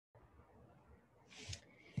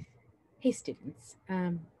Hey students,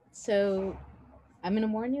 so I'm going to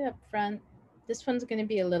warn you up front. This one's going to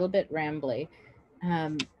be a little bit rambly.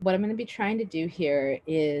 What I'm going to be trying to do here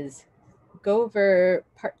is go over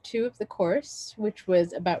part two of the course, which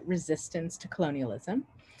was about resistance to colonialism,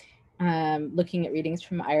 looking at readings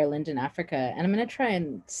from Ireland and Africa. And I'm going to try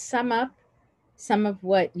and sum up some of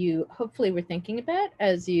what you hopefully were thinking about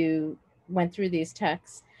as you went through these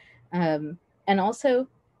texts. And also,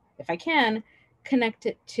 if I can, connect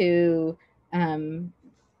it to um,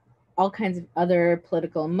 all kinds of other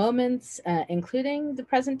political moments, including the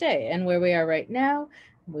present day and where we are right now.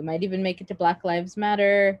 We might even make it to Black Lives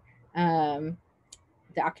Matter, um,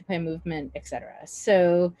 the Occupy movement, etc.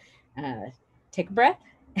 So take a breath.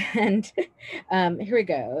 And here we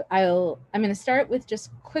go. I'm going to start with just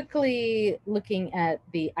quickly looking at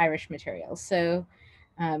the Irish material. So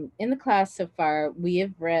in the class so far, we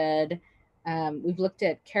have read, we've looked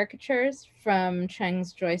at caricatures from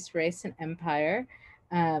Chang's Joyce, Race and Empire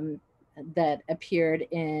um, that appeared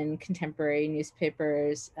in contemporary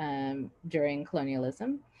newspapers during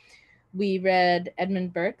colonialism. We read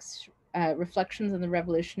Edmund Burke's Reflections on the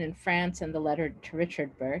Revolution in France and the Letter to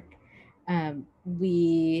Richard Burke.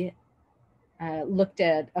 We looked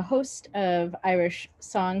at a host of Irish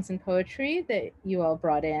songs and poetry that you all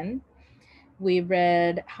brought in. We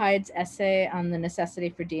read Hyde's essay on the necessity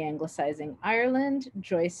for de Anglicizing Ireland,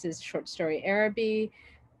 Joyce's short story Araby,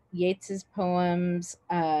 Yeats's poems.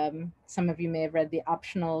 Some of you may have read the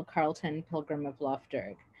optional Carlton Pilgrim of Lough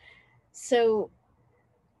So,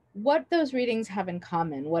 what those readings have in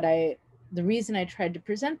common, the reason I tried to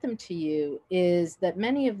present them to you is that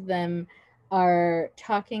many of them are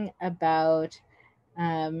talking about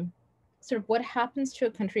um, sort of what happens to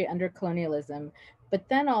a country under colonialism, but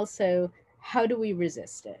then also how do we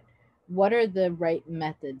resist it? What are the right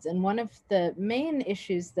methods? And one of the main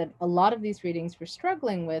issues that a lot of these readings were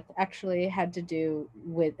struggling with actually had to do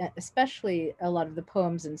with, especially a lot of the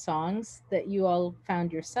poems and songs that you all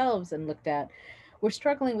found yourselves and looked at, were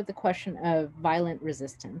struggling with the question of violent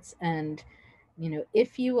resistance. And,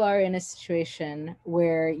 if you are in a situation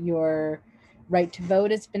where your right to vote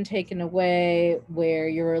has been taken away, where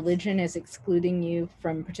your religion is excluding you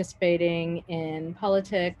from participating in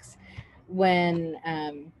politics, when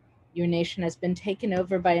your nation has been taken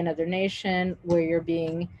over by another nation, where you're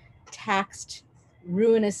being taxed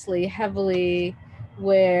ruinously heavily,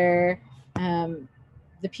 where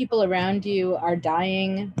the people around you are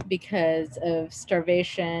dying because of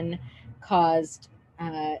starvation caused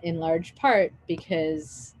in large part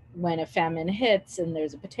because when a famine hits and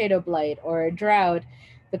there's a potato blight or a drought,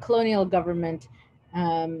 the colonial government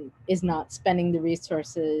is not spending the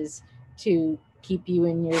resources to keep you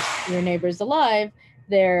and your neighbors alive.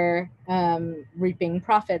 They're reaping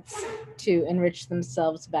profits to enrich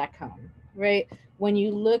themselves back home, right? When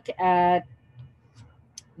you look at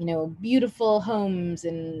beautiful homes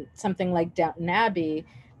in something like Downton Abbey,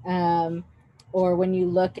 um, or when you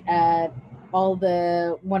look at all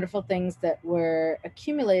the wonderful things that were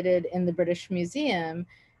accumulated in the British Museum,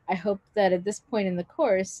 I hope that at this point in the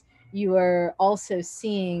course, you are also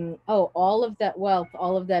seeing, oh, all of that wealth,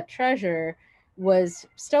 all of that treasure was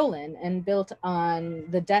stolen and built on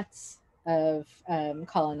the debts of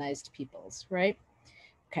colonized peoples, right?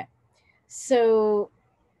 Okay. So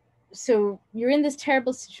you're in this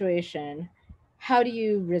terrible situation. How do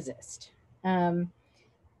you resist? Um,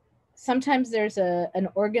 Sometimes there's an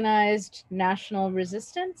organized national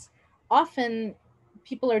resistance. Often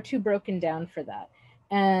people are too broken down for that.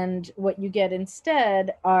 And what you get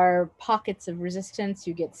instead are pockets of resistance.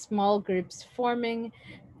 You get small groups forming.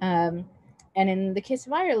 Um, and in the case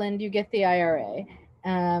of Ireland, you get the IRA.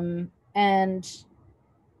 And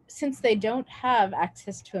since they don't have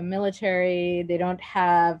access to a military, they don't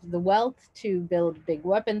have the wealth to build big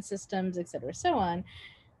weapon systems, et cetera, so on,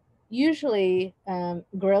 usually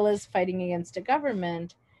guerrillas fighting against a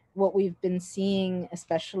government, what we've been seeing,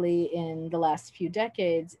 especially in the last few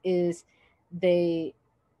decades, is they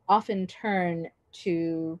often turn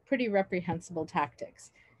to pretty reprehensible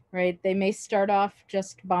tactics, right? They may start off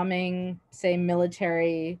just bombing, say,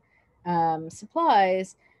 military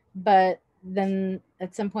supplies, but then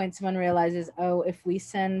at some point someone realizes, oh, if we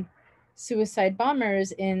send suicide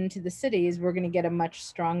bombers into the cities, we're going to get a much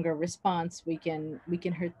stronger response. We can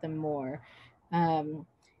hurt them more.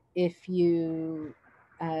 If you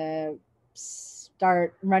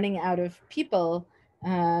start running out of people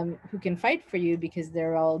who can fight for you because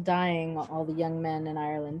they're all dying, all the young men in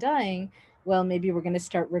Ireland dying, well, maybe we're going to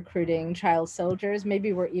start recruiting child soldiers.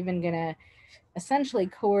 Maybe we're even going to essentially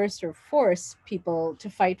coerce or force people to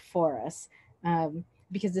fight for us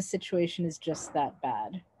because the situation is just that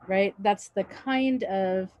bad, right? That's the kind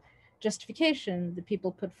of justification that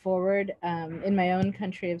people put forward. In my own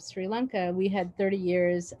country of Sri Lanka, we had 30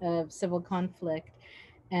 years of civil conflict,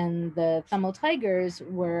 and the Tamil Tigers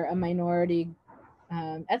were a minority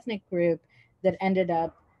ethnic group that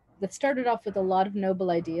that started off with a lot of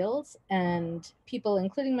noble ideals, and people,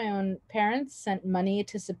 including my own parents, sent money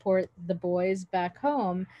to support the boys back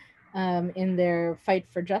home in their fight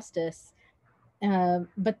for justice.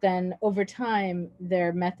 But then over time,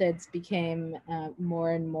 their methods became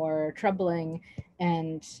more and more troubling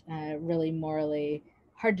and really morally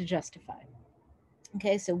hard to justify.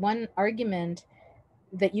 Okay, so one argument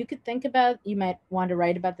that you could think about, you might want to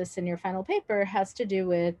write about this in your final paper, has to do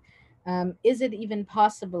with is it even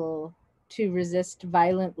possible to resist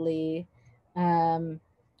violently um,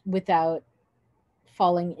 without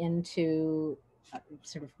falling into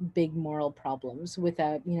sort of big moral problems?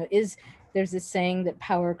 Without, is there's this saying that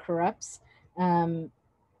power corrupts.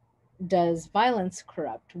 Does violence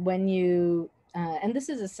corrupt? When you and this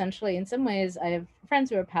is essentially, in some ways, I have friends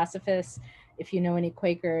who are pacifists. If you know any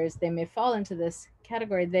Quakers, they may fall into this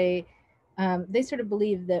category. They sort of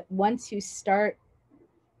believe that once you start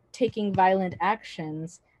taking violent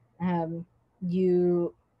actions,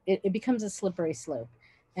 you it becomes a slippery slope,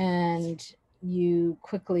 and you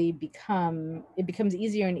quickly it becomes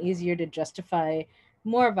easier and easier to justify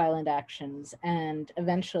more violent actions, and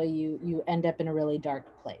eventually you end up in a really dark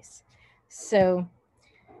place. So,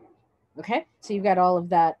 okay, so you've got all of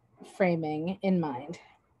that framing in mind.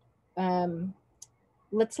 Um,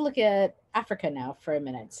 let's look at Africa now for a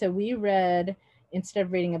minute. So we read, instead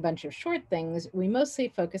of reading a bunch of short things, we mostly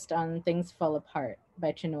focused on Things Fall Apart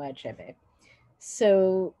by Chinua Achebe.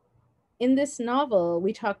 So in this novel,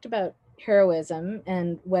 we talked about heroism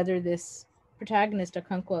and whether this protagonist,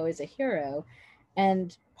 Okonkwo, is a hero.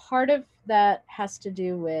 And part of that has to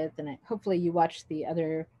do with, and hopefully you watched the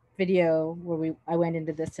other video where I went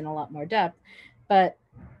into this in a lot more depth, but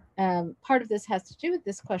part of this has to do with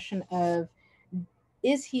this question of,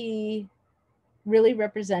 is he really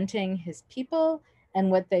representing his people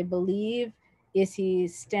and what they believe? Is he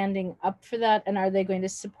standing up for that? And are they going to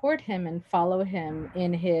support him and follow him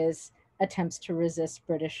in his attempts to resist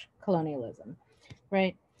British colonialism?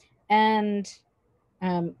 Right. And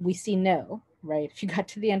we see no, right? If you got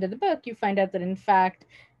to the end of the book, you find out that, in fact,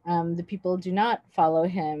 the people do not follow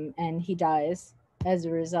him, and he dies as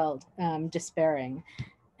a result, despairing.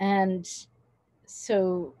 And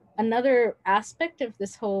so another aspect of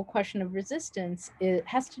this whole question of resistance, it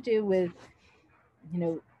has to do with,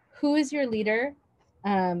 who is your leader?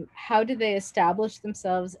 How do they establish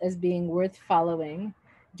themselves as being worth following?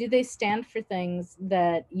 Do they stand for things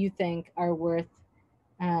that you think are worth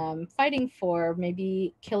fighting for,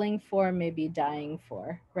 maybe killing for, maybe dying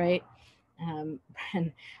for, right?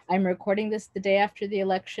 And I'm recording this the day after the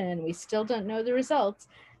election. We still don't know the results.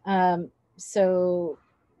 So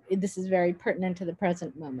this is very pertinent to the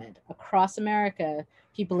present moment. Across America,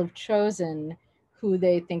 people have chosen who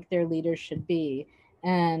they think their leaders should be.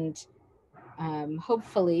 And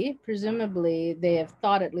hopefully, presumably, they have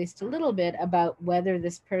thought at least a little bit about whether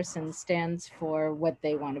this person stands for what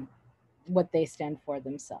they want to, what they stand for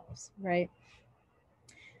themselves, right?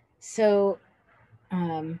 So,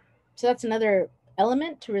 so that's another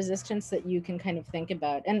element to resistance that you can kind of think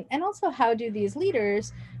about, and also, how do these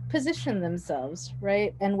leaders position themselves,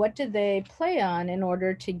 right? And what do they play on in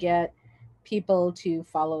order to get people to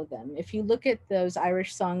follow them? If you look at those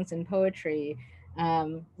Irish songs and poetry,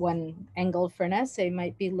 one angle for an essay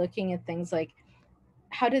might be looking at things like,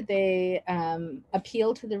 how do they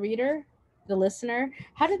appeal to the reader, the listener?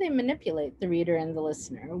 How do they manipulate the reader and the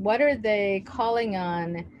listener? What are they calling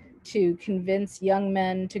on to convince young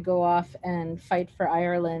men to go off and fight for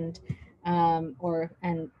Ireland,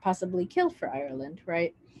 and possibly kill for Ireland,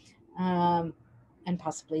 right? And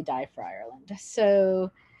possibly die for Ireland.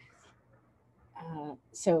 So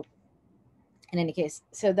in any case,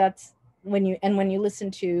 so that's when you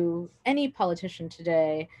listen to any politician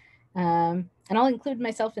today, and I'll include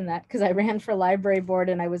myself in that because I ran for library board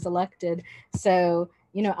and I was elected. So,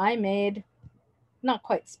 I made not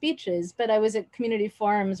quite speeches, but I was at community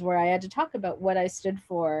forums where I had to talk about what I stood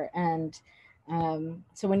for. And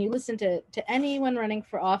so when you listen to anyone running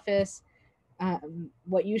for office,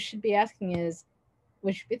 what you should be asking is,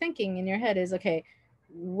 what you should be thinking in your head is, okay,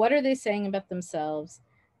 what are they saying about themselves?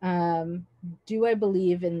 Do I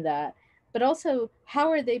believe in that? But also, how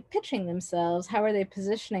are they pitching themselves? How are they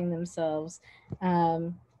positioning themselves?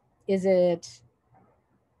 Is it,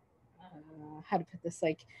 how to put this,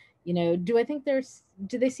 like, do I think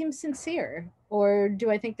do they seem sincere, or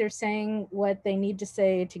do I think they're saying what they need to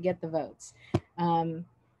say to get the votes? And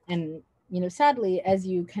sadly, as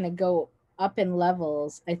you kind of go up in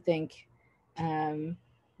levels, I think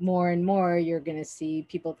more and more you're going to see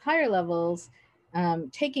people at higher levels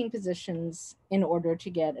taking positions in order to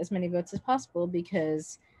get as many votes as possible,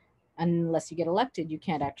 because unless you get elected, you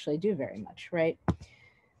can't actually do very much, right?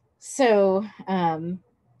 So,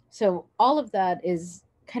 so all of that is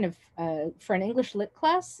kind of for an English lit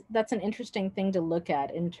class. That's an interesting thing to look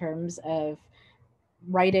at in terms of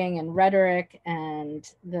writing and rhetoric and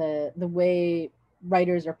the way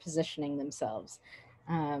writers are positioning themselves.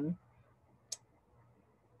 Um,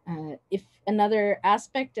 if another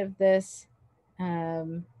aspect of this,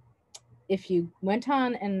 um, if you went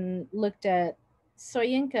on and looked at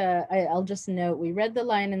Soyinka, I'll just note we read The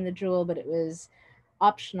Lion and the Jewel, but it was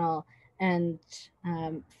optional. And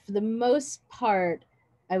for the most part,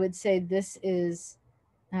 I would say this is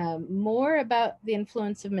more about the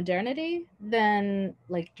influence of modernity than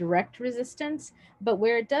like direct resistance. But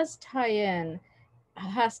where it does tie in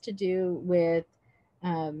has to do with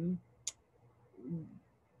um,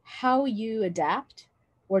 how you adapt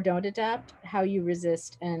or don't adapt, how you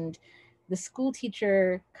resist. And the school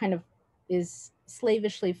teacher kind of is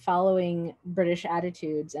slavishly following British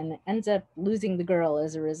attitudes and ends up losing the girl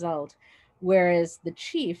as a result. Whereas the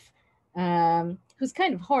chief, who's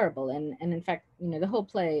kind of horrible, and in fact, you know, the whole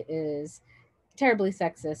play is terribly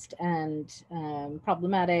sexist and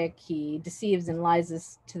problematic. He deceives and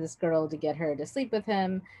lies to this girl to get her to sleep with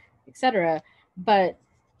him, etc. But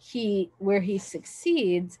where he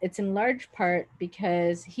succeeds, it's in large part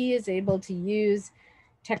because he is able to use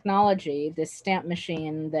technology, this stamp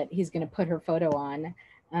machine that he's going to put her photo on,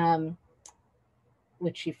 um,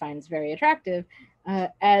 which she finds very attractive,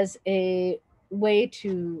 as a way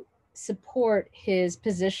to support his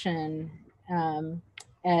position um,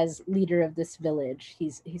 as leader of this village.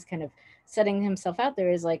 He's kind of setting himself out there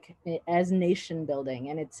as like as nation building,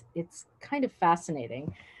 and it's kind of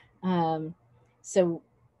fascinating. Um, so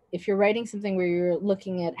if you're writing something where you're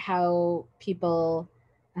looking at how people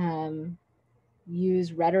um,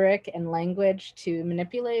 use rhetoric and language to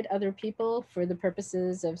manipulate other people for the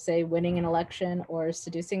purposes of, say, winning an election or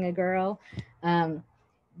seducing a girl,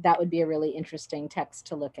 that would be a really interesting text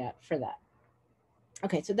to look at for that.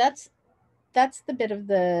 Okay, so that's the bit of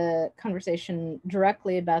the conversation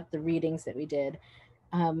directly about the readings that we did.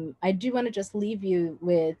 I do want to just leave you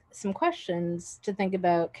with some questions to think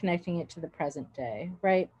about connecting it to the present day,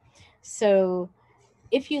 right? So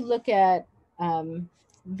if you look at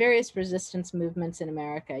various resistance movements in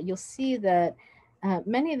America, you'll see that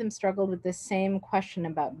many of them struggled with the same question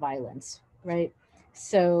about violence, right?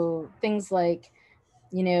 So things like,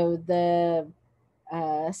 you know, the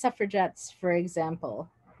suffragettes, for example,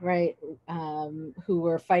 right, who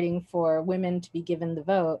were fighting for women to be given the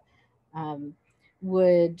vote, um,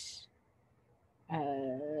 would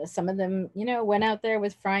some of them, you know, went out there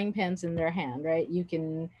with frying pans in their hand, right? You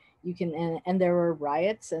can and there were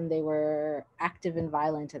riots and they were active and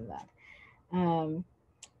violent in that. um,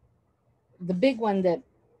 the big one that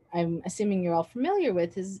I'm assuming you're all familiar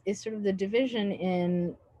with is sort of the division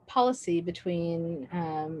in policy between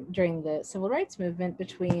during the civil rights movement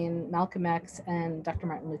between Malcolm X and Dr.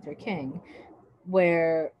 Martin Luther King,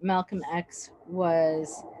 where Malcolm X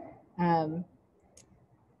was um,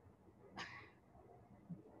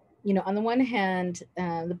 you know, on the one hand,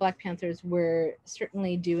 the Black Panthers were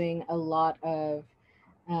certainly doing a lot of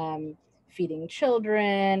um, feeding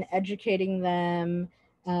children, educating them,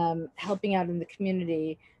 helping out in the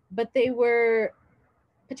community, but they were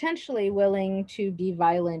potentially willing to be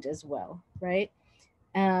violent as well, right?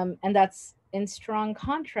 And that's in strong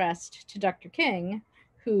contrast to Dr. King,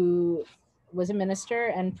 who was a minister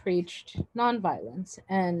and preached nonviolence.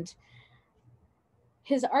 And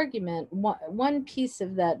his argument, one piece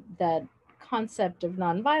of that concept of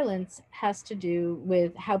nonviolence has to do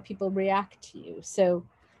with how people react to you. So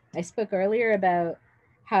I spoke earlier about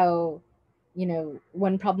how, you know,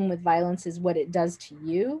 one problem with violence is what it does to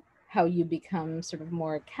you, how you become sort of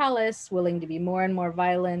more callous, willing to be more and more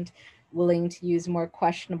violent, willing to use more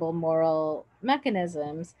questionable moral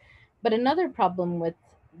mechanisms. But another problem with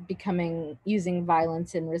using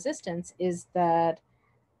violence in resistance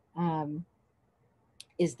um,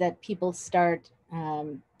 is that people start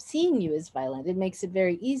seeing you as violent. It makes it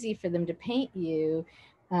very easy for them to paint you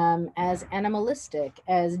as animalistic,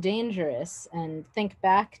 as dangerous. And think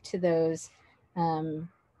back to those um,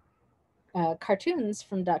 cartoons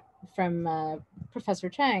from Professor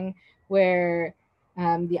Chang, where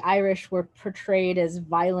the Irish were portrayed as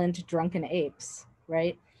violent, drunken apes,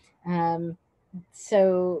 right? Um,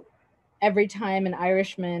 so every time an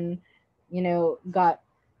Irishman, you know, got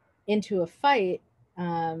into a fight,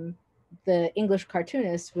 um, the English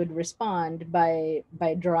cartoonists would respond by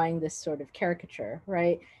drawing this sort of caricature,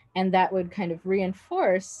 right? And that would kind of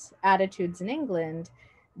reinforce attitudes in England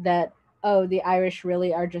that, oh, the Irish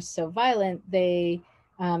really are just so violent. They're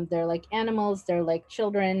like animals. They're like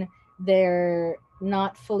children. They're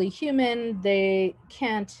not fully human. They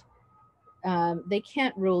can't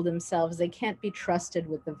rule themselves. They can't be trusted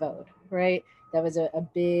with the vote, right? That was a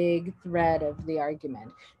big thread of the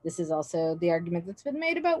argument. This is also the argument that's been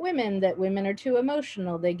made about women, that women are too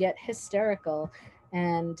emotional, they get hysterical,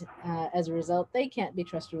 and as a result, they can't be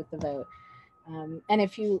trusted with the vote. And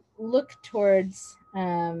if you look towards,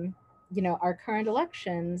 our current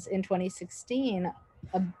elections in 2016,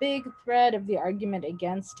 a big thread of the argument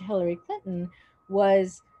against Hillary Clinton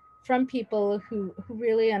was from people who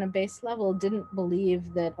really, on a base level, didn't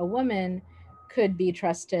believe that a woman could be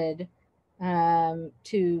trusted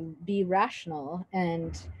to be rational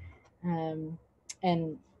um,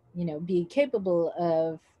 and be capable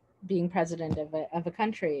of being president of a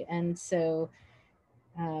country. And so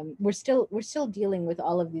we're still dealing with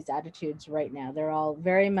all of these attitudes right now. They're all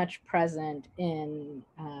very much present in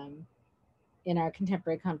our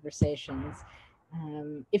contemporary conversations.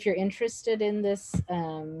 If you're interested in this,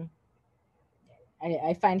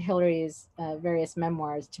 I find Hillary's various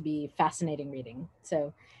memoirs to be fascinating reading.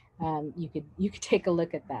 So you could take a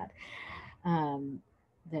look at that. Um,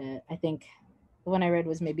 I think the one I read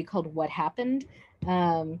was maybe called "What Happened,"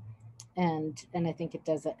 um, and I think it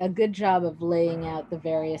does a good job of laying out the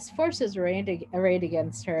various forces arrayed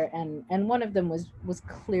against her, and one of them was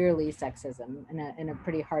clearly sexism in a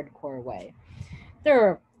pretty hardcore way.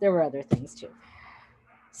 There were other things too.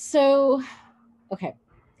 So, okay,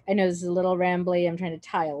 I know this is a little rambly. I'm trying to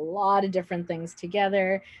tie a lot of different things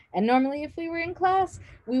together. And normally, if we were in class,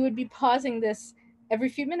 we would be pausing this every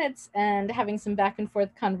few minutes and having some back and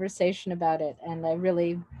forth conversation about it. And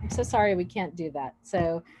I'm so sorry we can't do that.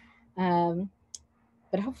 So, um,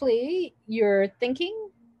 but hopefully, you're thinking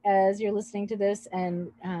as you're listening to this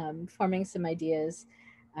and forming some ideas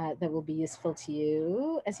that will be useful to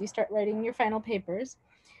you as you start writing your final papers.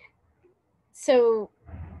 So,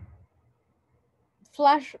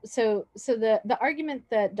 the argument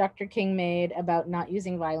that Dr. King made about not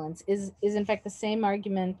using violence is in fact the same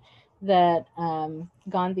argument that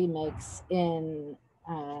Gandhi makes in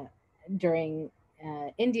during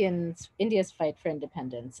India's fight for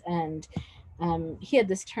independence. And he had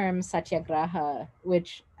this term satyagraha,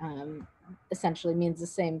 which essentially means the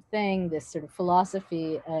same thing, this sort of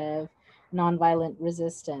philosophy of nonviolent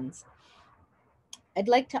resistance. I'd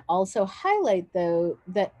like to also highlight, though,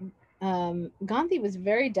 that Gandhi was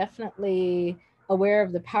very definitely aware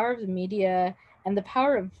of the power of the media and the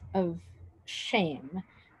power of shame.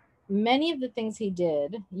 Many of the things he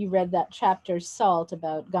did, you read that chapter, Salt,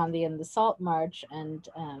 about Gandhi and the Salt March, and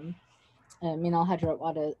Minal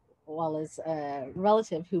Hajratwala's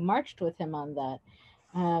relative who marched with him on that.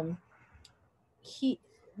 Um, he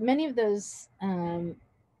Many of those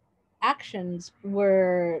actions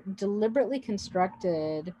were deliberately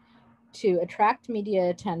constructed to attract media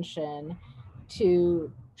attention,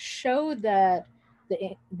 to show that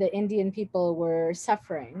the Indian people were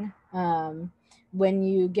suffering. When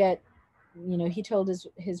you get, he told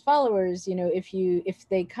his followers, if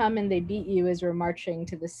they come and they beat you as we're marching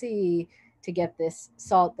to the sea to get this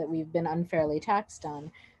salt that we've been unfairly taxed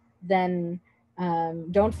on, then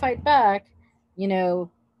don't fight back. You know,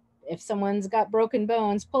 if someone's got broken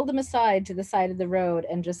bones, pull them aside to the side of the road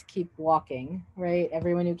and just keep walking, right?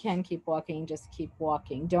 Everyone who can keep walking, just keep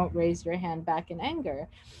walking. Don't raise your hand back in anger.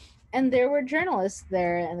 And there were journalists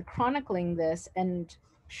there and chronicling this and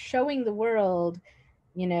showing the world,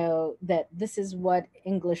 that this is what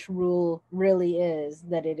English rule really is,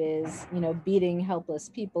 that it is, beating helpless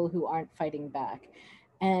people who aren't fighting back.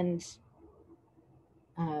 And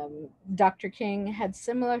Dr. King had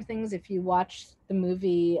similar things. If you watch the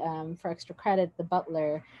movie, for extra credit, The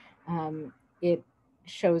Butler, it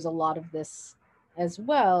shows a lot of this as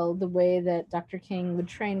well. The way that Dr. King would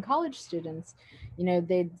train college students,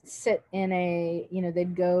 they'd sit in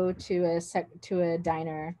they'd go to a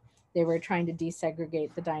diner. They were trying to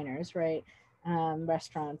desegregate the diners, right?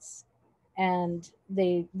 Restaurants, and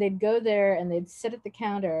they'd go there and they'd sit at the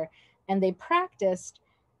counter and they practiced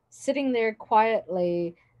sitting there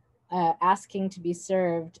quietly, asking to be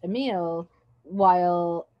served a meal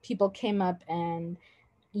while people came up and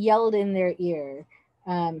yelled in their ear,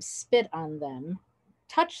 spit on them,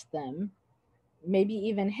 touched them, maybe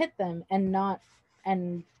even hit them,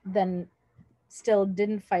 and then still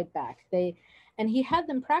didn't fight back. And he had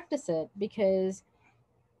them practice it because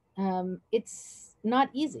it's not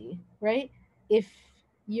easy, right? If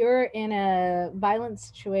you're in a violent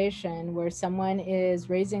situation where someone is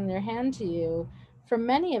raising their hand to you, for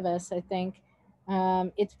many of us, I think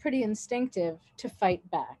it's pretty instinctive to fight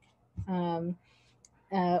back. Um,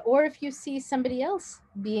 or if you see somebody else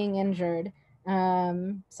being injured,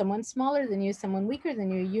 someone smaller than you, someone weaker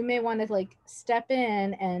than you may want to like step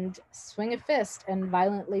in and swing a fist and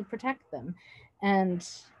violently protect them. And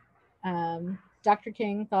Dr.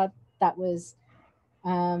 King thought that was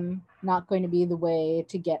not going to be the way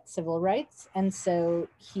to get civil rights. And so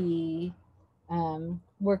he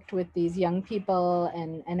worked with these young people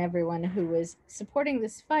and everyone who was supporting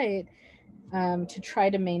this fight to try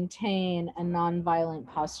to maintain a nonviolent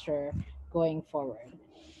posture going forward.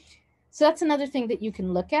 So that's another thing that you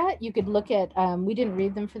can look at. You could look at, we didn't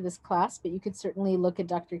read them for this class, but you could certainly look at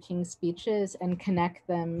Dr. King's speeches and connect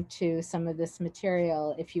them to some of this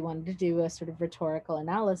material if you wanted to do a sort of rhetorical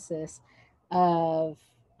analysis of,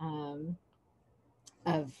 um,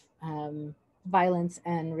 of violence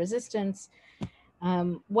and resistance.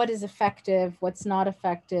 What is effective? What's not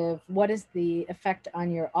effective? What is the effect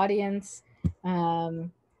on your audience?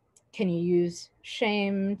 Um, can you use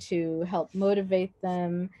shame to help motivate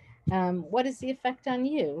them? What is the effect on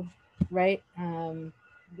you, right?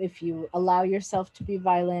 If you allow yourself to be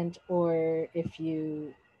violent or if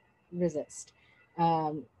you resist,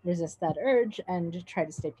 resist that urge and try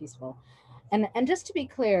to stay peaceful. And just to be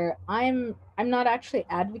clear, I'm not actually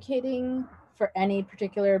advocating for any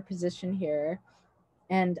particular position here,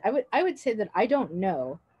 and I would say that I don't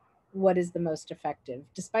know what is the most effective,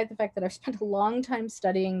 despite the fact that I've spent a long time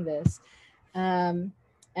studying this. Um,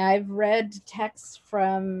 I've read texts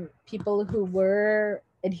from people who were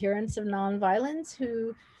adherents of nonviolence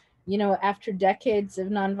who, you know, after decades of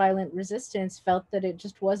nonviolent resistance, felt that it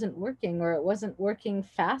just wasn't working or it wasn't working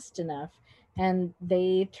fast enough. And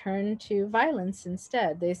they turned to violence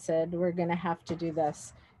instead. They said, we're going to have to do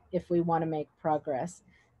this if we want to make progress.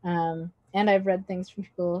 And I've read things from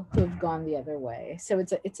people who have gone the other way. So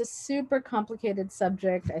it's a super complicated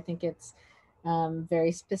subject. I think it's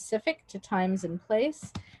very specific to times and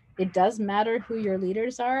place. It does matter who your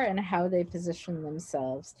leaders are and how they position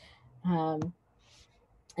themselves. Um,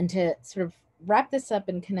 and to sort of wrap this up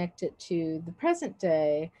and connect it to the present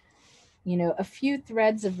day, you know, a few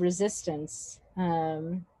threads of resistance,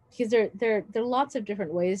 because there are lots of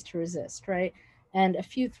different ways to resist, right? And a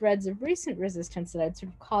few threads of recent resistance that I'd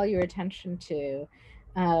sort of call your attention to.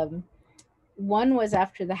 Um, One was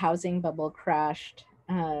after the housing bubble crashed.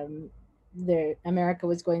 America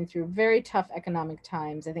was going through very tough economic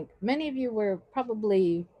times. I think many of you were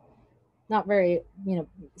probably not very, you know,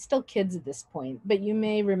 still kids at this point, but you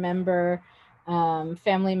may remember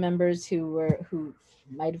family members who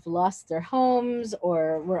might have lost their homes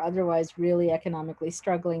or were otherwise really economically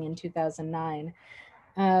struggling in 2009.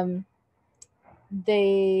 Um,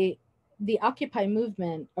 they the Occupy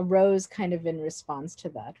movement arose kind of in response to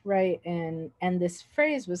that, right? And this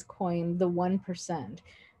phrase was coined, the 1%,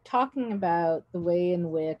 talking about the way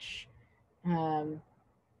in which um,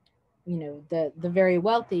 you know, the very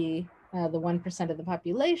wealthy, the 1% of the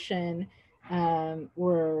population,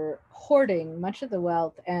 were hoarding much of the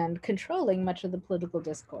wealth and controlling much of the political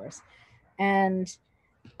discourse. And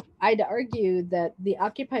I'd argue that the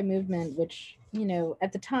Occupy movement, which, you know,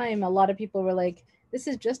 at the time, a lot of people were like, this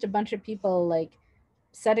is just a bunch of people like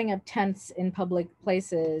setting up tents in public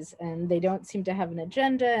places, and they don't seem to have an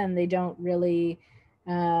agenda, and they don't really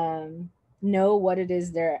um, know what it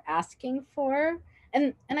is they're asking for.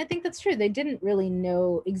 And I think that's true. They didn't really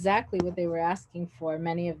know exactly what they were asking for,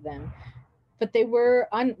 many of them, but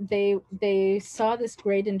they saw this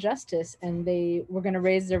great injustice and they were going to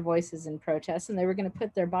raise their voices in protest and they were going to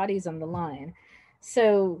put their bodies on the line.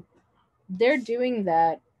 So they're doing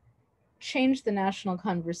that changed the national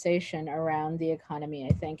conversation around the economy,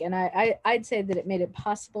 I think. And I'd say that it made it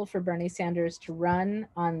possible for Bernie Sanders to run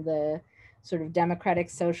on the sort of democratic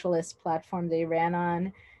socialist platform they ran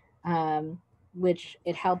on, which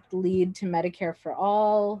it helped lead to Medicare for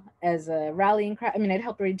all as a rallying cry. I mean, it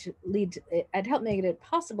helped make it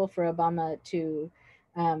possible for Obama to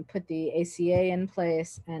put the ACA in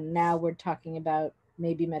place. And now we're talking about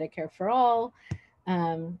maybe Medicare for all.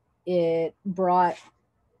 It brought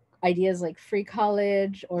ideas like free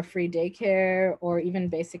college or free daycare or even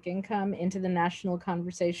basic income into the national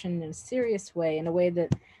conversation in a serious way, in a way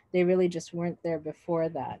that they really just weren't there before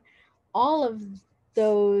that. All of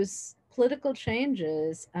those political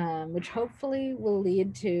changes, which hopefully will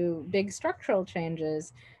lead to big structural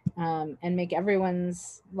changes and make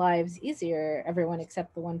everyone's lives easier, everyone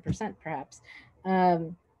except the 1%, perhaps.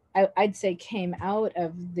 I'd say came out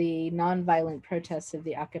of the nonviolent protests of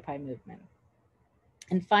the Occupy movement.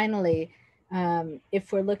 And finally,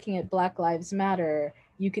 If we're looking at Black Lives Matter,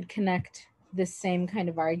 you could connect this same kind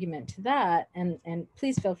of argument to that, and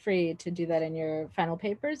please feel free to do that in your final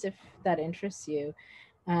papers if that interests you.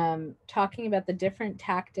 Talking about the different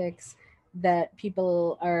tactics that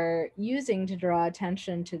people are using to draw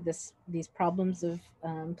attention to these problems of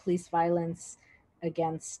police violence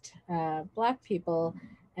against Black people,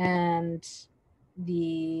 and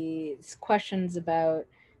the questions about,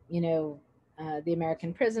 you know, the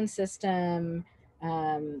American prison system,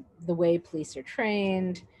 the way police are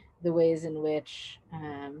trained, the ways in which,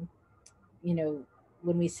 you know,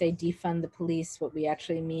 when we say defund the police, what we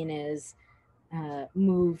actually mean is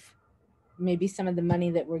move maybe some of the money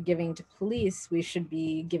that we're giving to police, we should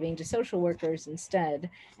be giving to social workers instead,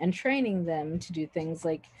 and training them to do things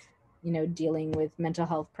like, you know, dealing with mental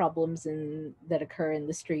health problems that occur in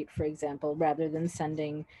the street, for example, rather than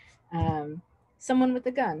sending um, someone with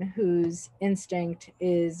a gun whose instinct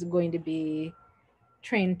is going to be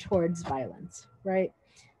trained towards violence, right?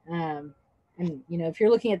 Um, and you know, if you're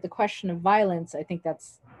looking at the question of violence, I think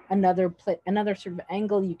that's another sort of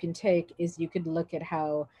angle you can take is you could look at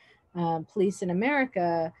how police in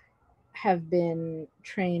America have been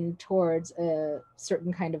trained towards a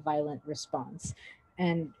certain kind of violent response,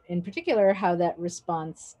 and in particular, how that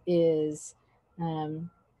response is um,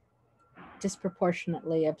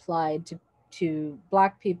 disproportionately applied to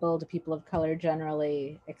Black people, to people of color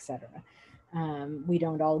generally, etc. We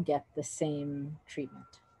don't all get the same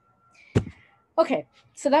treatment. Okay,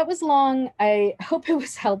 so that was long. I hope it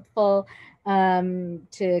was helpful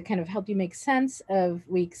to kind of help you make sense of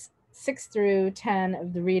weeks 6 through 10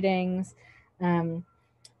 of the readings. Um,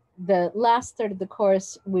 the last third of the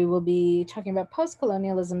course, we will be talking about post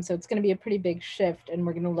colonialism. So it's going to be a pretty big shift, and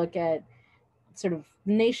we're going to look at sort of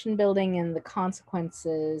nation building and the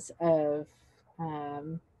consequences of,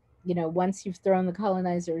 um, you know, once you've thrown the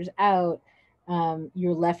colonizers out,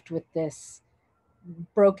 you're left with this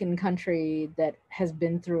broken country that has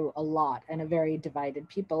been through a lot and a very divided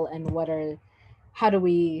people, and how do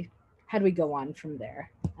we how do we go on from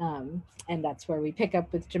there, and that's where we pick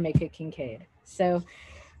up with Jamaica Kincaid. So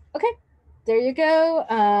okay, there you go.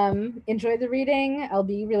 Enjoy the reading. I'll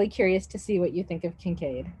be really curious to see what you think of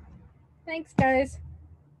Kincaid. Thanks, guys.